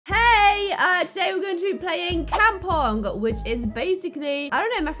Today we're going to be playing Kampong, which is basically, I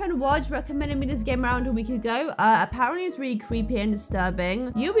don't know, my friend Waj recommended me this game around a week ago. Apparently it's really creepy and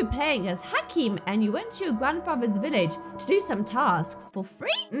disturbing. You'll be playing as Hakim, and you went to your grandfather's village to do some tasks. For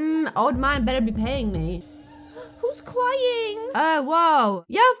free? Old man better be paying me. Who's crying? Wow.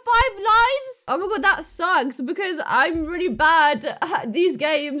 You have 5 lives? Oh my god, that sucks because I'm really bad at these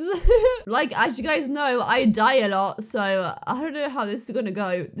games. Like, as you guys know, I die a lot, so I don't know how this is gonna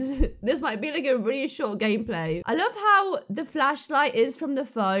go. This might be like a really short gameplay. I love how the flashlight is from the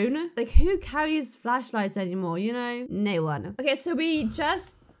phone. Like, who carries flashlights anymore, you know? No one. Okay, so we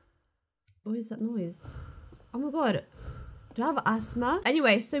just... What is that noise? Oh my god. Do I have asthma?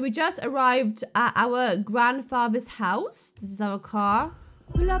 Anyway, so we just arrived at our grandfather's house. This is our car.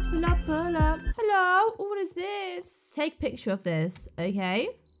 Pull up, pull up, pull up. Hello. Oh, what is this? Take picture of this. Okay.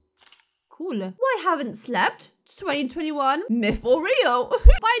 Cool. Well, I haven't slept. It's 2021. Myth or real?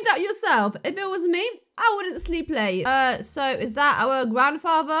 Find out yourself. If it was me, I wouldn't sleep late. So is that our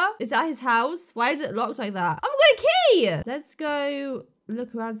grandfather? Is that his house? Why is it locked like that? I've got a key. Let's go...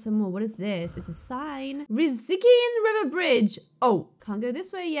 look around some more. What is this? It's a sign. Rizikian River Bridge. Oh, can't go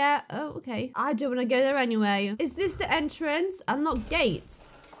this way yet. Oh, okay. I don't want to go there anyway. Is this the entrance? Unlock gates.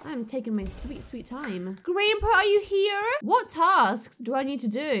 I'm taking my sweet, sweet time. Grandpa, are you here? What tasks do I need to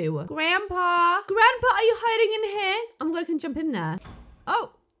do? Grandpa. Grandpa, are you hiding in here? I'm gonna jump in there.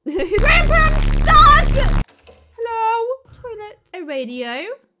 Oh. Grandpa, I'm stuck! Hello? Toilet. A radio.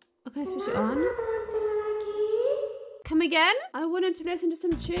 Oh, can I switch it on? Come again? I wanted to listen to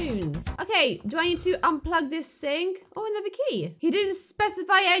some tunes. Okay, do I need to unplug this sink? Oh, another key. He didn't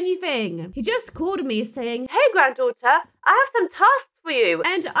specify anything. He just called me saying, "Hey, granddaughter, I have some tasks for you."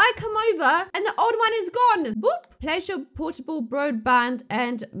 And I come over and the old one is gone. Boop. Place your portable broadband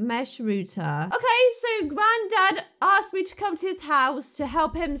and mesh router. Okay, so granddad asked me to come to his house to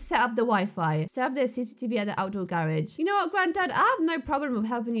help him set up the Wi-Fi. Set up the CCTV at the outdoor garage. You know what, granddad? I have no problem with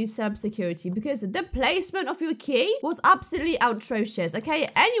helping you set up security because the placement of your key was absolutely atrocious, okay?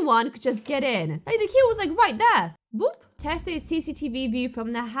 Anyone could just get in. Like, the key was like right there. Boop. Test a CCTV view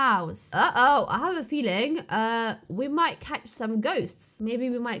from the house. Uh-oh, I have a feeling we might catch some ghosts. Maybe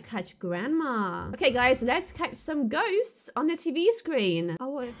we might catch grandma. Okay, guys, let's catch some ghosts on the TV screen. Oh,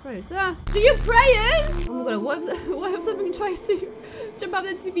 what, it froze. Do your prayers! Oh my god, what if something tries to jump out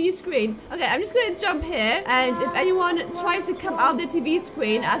the TV screen? Okay, I'm just gonna jump here, and if anyone tries to come out the TV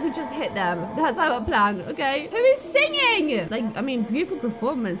screen, I could just hit them. That's our plan, okay? Who is singing? Like, I mean, beautiful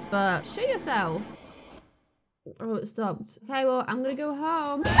performance, but show yourself. Oh, it stopped. Okay, well, I'm gonna go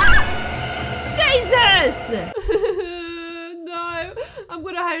home. Jesus! No, I'm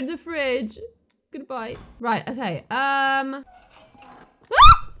gonna hide in the fridge. Goodbye. Right, okay. Oh my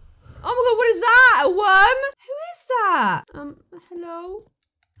god, what is that? A worm? Who is that? Hello?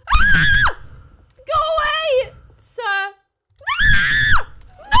 Ah! Go away! Sir. Ah!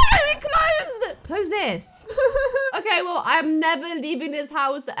 No, it closed! Close this. Okay, well, I'm never leaving this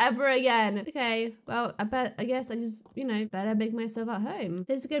house ever again. Okay, well, I guess I just, you know, better make myself at home.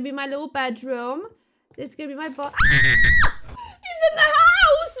 This is gonna be my little bedroom. This is gonna be my He's in the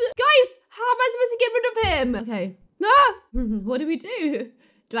house! Guys, how am I supposed to get rid of him? Okay. Ah! What do we do?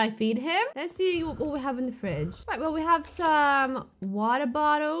 Do I feed him? Let's see what we have in the fridge. Right, well, we have some water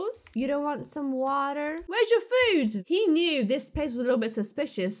bottles. You don't want some water? Where's your food? He knew this place was a little bit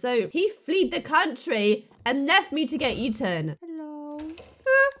suspicious, so he fled the country and left me to get eaten. Hello?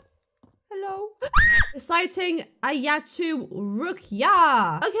 Hello? Reciting Ayatu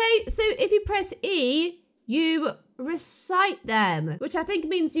Rukya. Okay, so if you press E, you recite them, which I think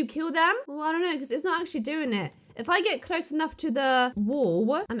means you kill them. Well, I don't know, because it's not actually doing it. If I get close enough to the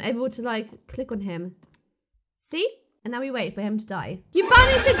wall, I'm able to, like, click on him. See? And now we wait for him to die. You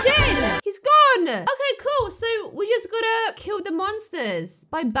banished a djinn! He's gone! Okay, cool. So we just gotta kill the monsters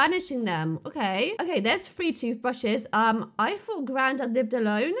by banishing them. Okay. Okay, there's 3 toothbrushes. I thought Granddad lived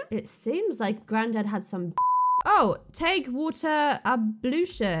alone. It seems like Granddad had some... Oh, take water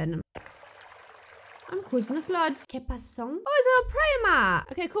ablution. I'm causing the floods. Que passons? Oh, it's our prayer mat.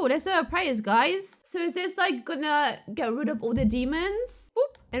 Okay, cool. Let's do our prayers, guys. So is this like gonna get rid of all the demons?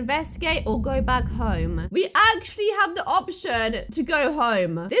 Boop. Investigate or go back home. We actually have the option to go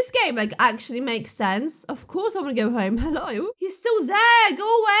home. This game like actually makes sense. Of course I want to go home. Hello? He's still there. Go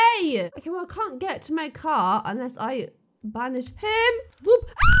away. Okay, well, I can't get to my car unless I banish him. Boop.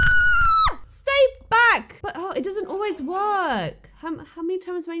 Ah! Stay back. But oh, it doesn't always work. How many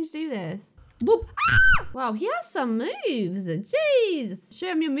times do I need to do this? Boop. Ah! Wow, he has some moves. Jeez. Show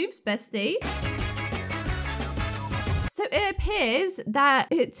him your moves, bestie. So it appears that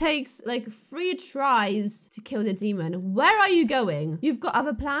it takes like 3 tries to kill the demon. Where are you going? You've got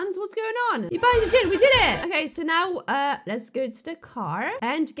other plans? What's going on? You banished the djinn. We did it. Okay, so now let's go to the car.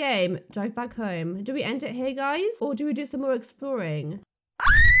 End game. Drive back home. Do we end it here, guys? Or do we do some more exploring?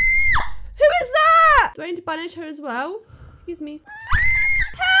 Ah! Who is that? Do I need to banish her as well? Excuse me.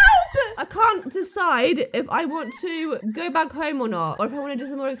 Help! I can't decide if I want to go back home or not, or if I want to do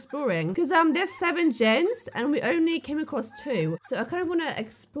some more exploring. Because there's 7 djinns and we only came across 2. So I kind of want to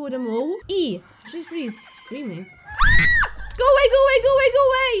explore them all. She's really screaming. Go away, go away, go away, go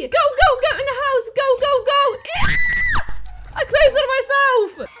away! Go, go, go in the house! Go, go, go! I closed on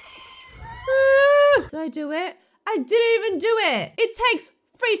myself! Did I do it? I didn't even do it! It takes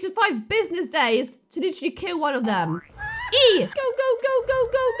 3 to 5 business days to literally kill one of them. Go, go, go, go,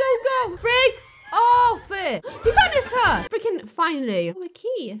 go, go, go! Freak off it! We banished her! Freaking finally. Oh, a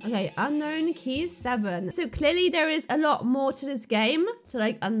key. Okay, unknown key 7. So clearly there is a lot more to this game to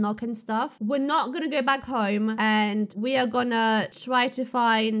like unlock and stuff. We're not gonna go back home and we are gonna try to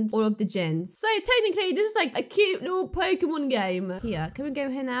find all of the djinns. So technically this is like a cute little Pokemon game. Here, can we go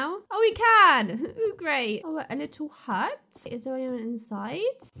here now? Oh, we can! Ooh, great. Oh, a little hut. Is there anyone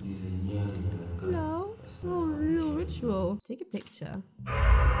inside? Hello? Oh, a little ritual. Take a picture. There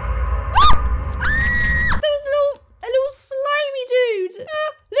was a little slimy dude.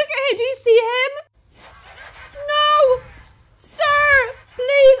 Look at him. Do you see him? No! Sir!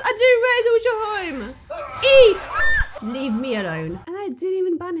 Please, I didn't realize it was your home. Leave me alone. And I didn't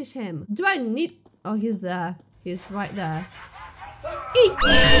even banish him. Do I need... Oh, he's there. He's right there.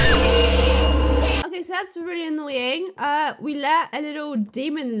 Okay, so that's really annoying. We let a little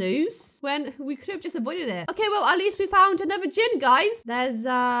demon loose when we could have just avoided it. Okay, well, at least we found another djinn, guys. There's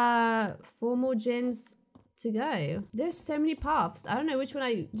 4 more djinns to go. There's so many paths. I don't know which one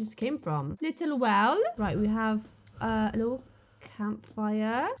I just came from. Little well. Right, we have a little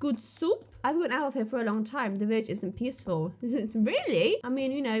campfire. Good soup. I've been out of here for a long time. The village isn't peaceful. Really? I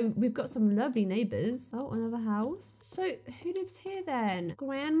mean, you know, we've got some lovely neighbors. Oh, another house. So who lives here then?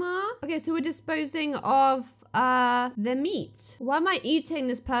 Grandma? Okay, so we're disposing of the meat. Why am I eating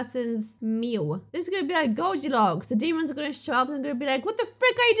this person's meal? This is gonna be like Goldilocks. The demons are gonna show up and they're gonna be like, what the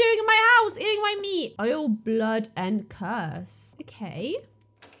frick are you doing in my house? Eating my meat. Oil, blood, and curse. Okay.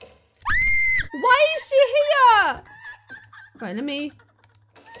 Why is she here? Right, let me...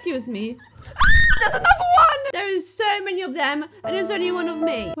 Excuse me. There's another one! There is so many of them, and there's only one of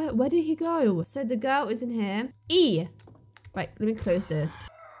me. Where did he go? So the girl is in here. Right, let me close this.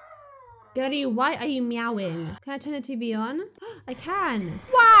 Girlie, why are you meowing? Can I turn the TV on? I can.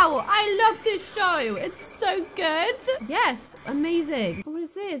 Wow, I love this show. It's so good. Yes, amazing. What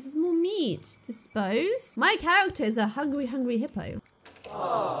is this? There's more meat. Dispose. My character is a hungry, hungry hippo. Aww.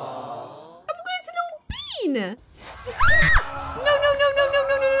 Oh my god, it's a little bean. No, no, no, no, no, no,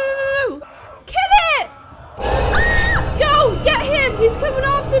 no, no, no. Kill it! Go, get him. He's coming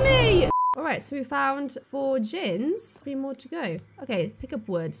after me. All right, so we found 4 djinns. 3 more to go. Okay, pick up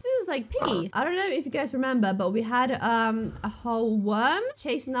wood. This is like Piggy. I don't know if you guys remember, but we had a whole worm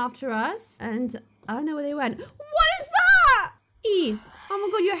chasing after us, and I don't know where they went. What is that? Oh my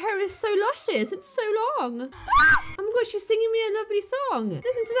god, your hair is so luscious. It's so long. Oh my god, she's singing me a lovely song.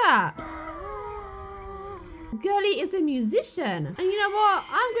 Listen to that. Girlie is a musician. And you know what?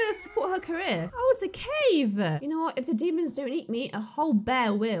 I'm going to support her career. Oh, it's a cave. You know what? If the demons don't eat me, a whole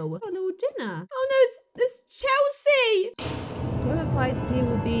bear will. Oh, a little dinner. Oh no, it's Chelsea. Whoever fights me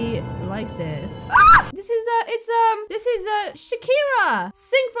will be like this. Ah! This is Shakira.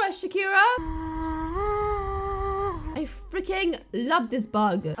 Sing for us, Shakira. I freaking love this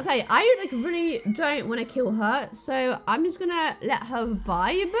bug. Okay, I like really don't want to kill her, so I'm just gonna let her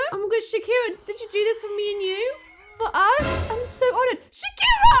vibe. Oh my god, Shakira, did you do this for me and you? For us? I'm so honored.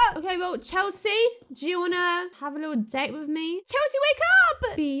 Shakira! Okay, well, Chelsea, do you wanna have a little date with me? Chelsea, wake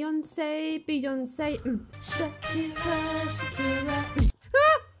up! Beyonce, Beyonce. Shakira, Shakira.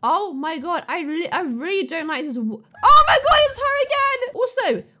 Oh my god, I really don't like this. Oh my god, it's her again!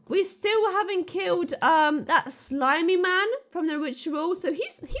 Also, we still haven't killed that slimy man from the ritual, so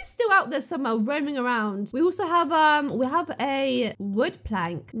he's still out there somewhere roaming around. We also have a wood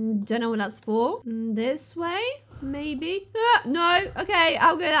plank. Don't know what that's for. This way, maybe. No. Okay,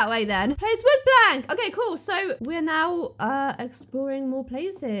 I'll go that way then. Place wood plank. Okay, cool. So we're now exploring more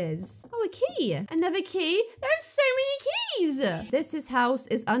places. Oh, a key. Another key. There's so many keys. This house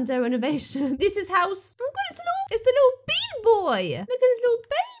is under renovation. This is house. Oh my god, it's the little bean boy. Look at this little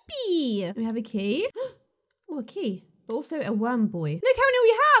baby. We have a key. Oh, a key. But also a worm boy. Look how many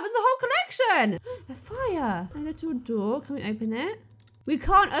we have. It's a whole collection. A fire. A little door. Can we open it? We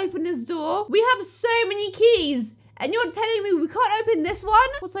can't open this door. We have so many keys. And you're telling me we can't open this one?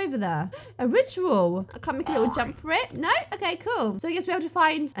 What's over there? A ritual. I can't make a little jump for it. No? Okay, cool. So I guess we have to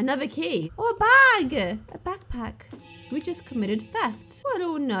find another key. Oh, a bag. A backpack. We just committed theft. Oh, a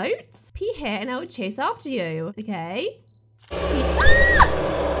little note. Pee here and I will chase after you. Okay.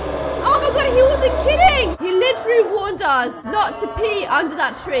 Oh my god, he wasn't kidding! He literally warned us not to pee under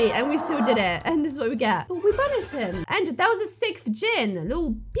that tree, and we still did it. And this is what we get. But we banished him. And that was a 6th djinn,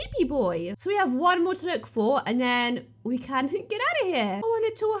 little pee-pee boy. So we have one more to look for, and then we can get out of here. Oh, a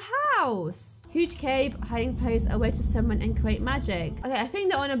little house. Huge cave, hiding place, a way to summon and create magic. Okay, I think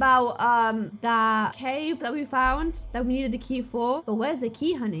they're on about that cave that we found that we needed the key for. But where's the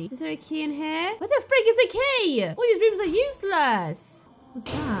key, honey? Is there a key in here? Where the frick is the key? All these rooms are useless. What's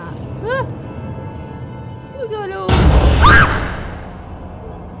that? Ah! We got a little... Ah!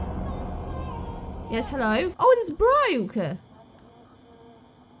 Yes, hello. Oh, this broke.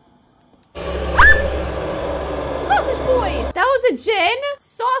 Sausage boy! That was a djinn?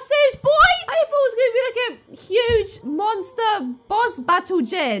 Sausage boy? I thought it was going to be like a huge monster boss battle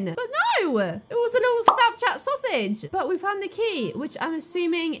djinn. But no! It was a little Snapchat sausage. But we found the key, which I'm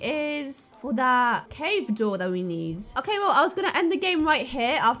assuming is for that cave door that we need. Okay, well, I was going to end the game right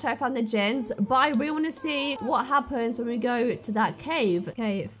here after I found the djinns. But I really want to see what happens when we go to that cave.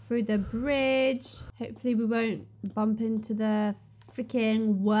 Okay, through the bridge. Hopefully we won't bump into the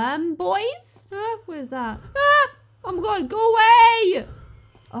freaking worm boys. What is that? Ah! Oh my god, go away!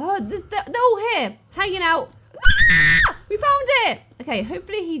 Oh, they're all here, hanging out. Ah! We found it! Okay,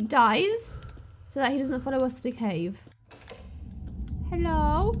 hopefully he dies so that he doesn't follow us to the cave.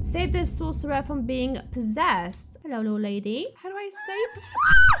 Hello? Save the sorcerer from being possessed. Hello, little lady. How do I save?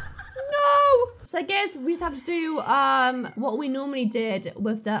 Ah! No! So I guess we just have to do what we normally did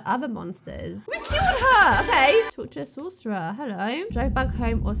with the other monsters. We killed her! Okay. Talk to a sorcerer. Hello. Drive back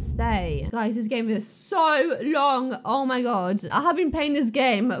home or stay. Guys, this game is so long. Oh my god. I have been playing this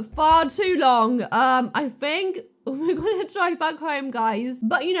game far too long. I think we're gonna drive back home, guys.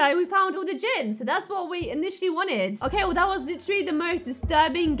 But you know, we found all the djinns, so that's what we initially wanted. Okay, well that was literally the most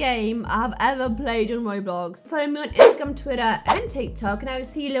disturbing game I've ever played on Roblox. Follow me on Instagram, Twitter, and TikTok, and I will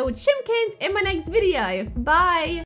see you little chimkins in my next video. Bye!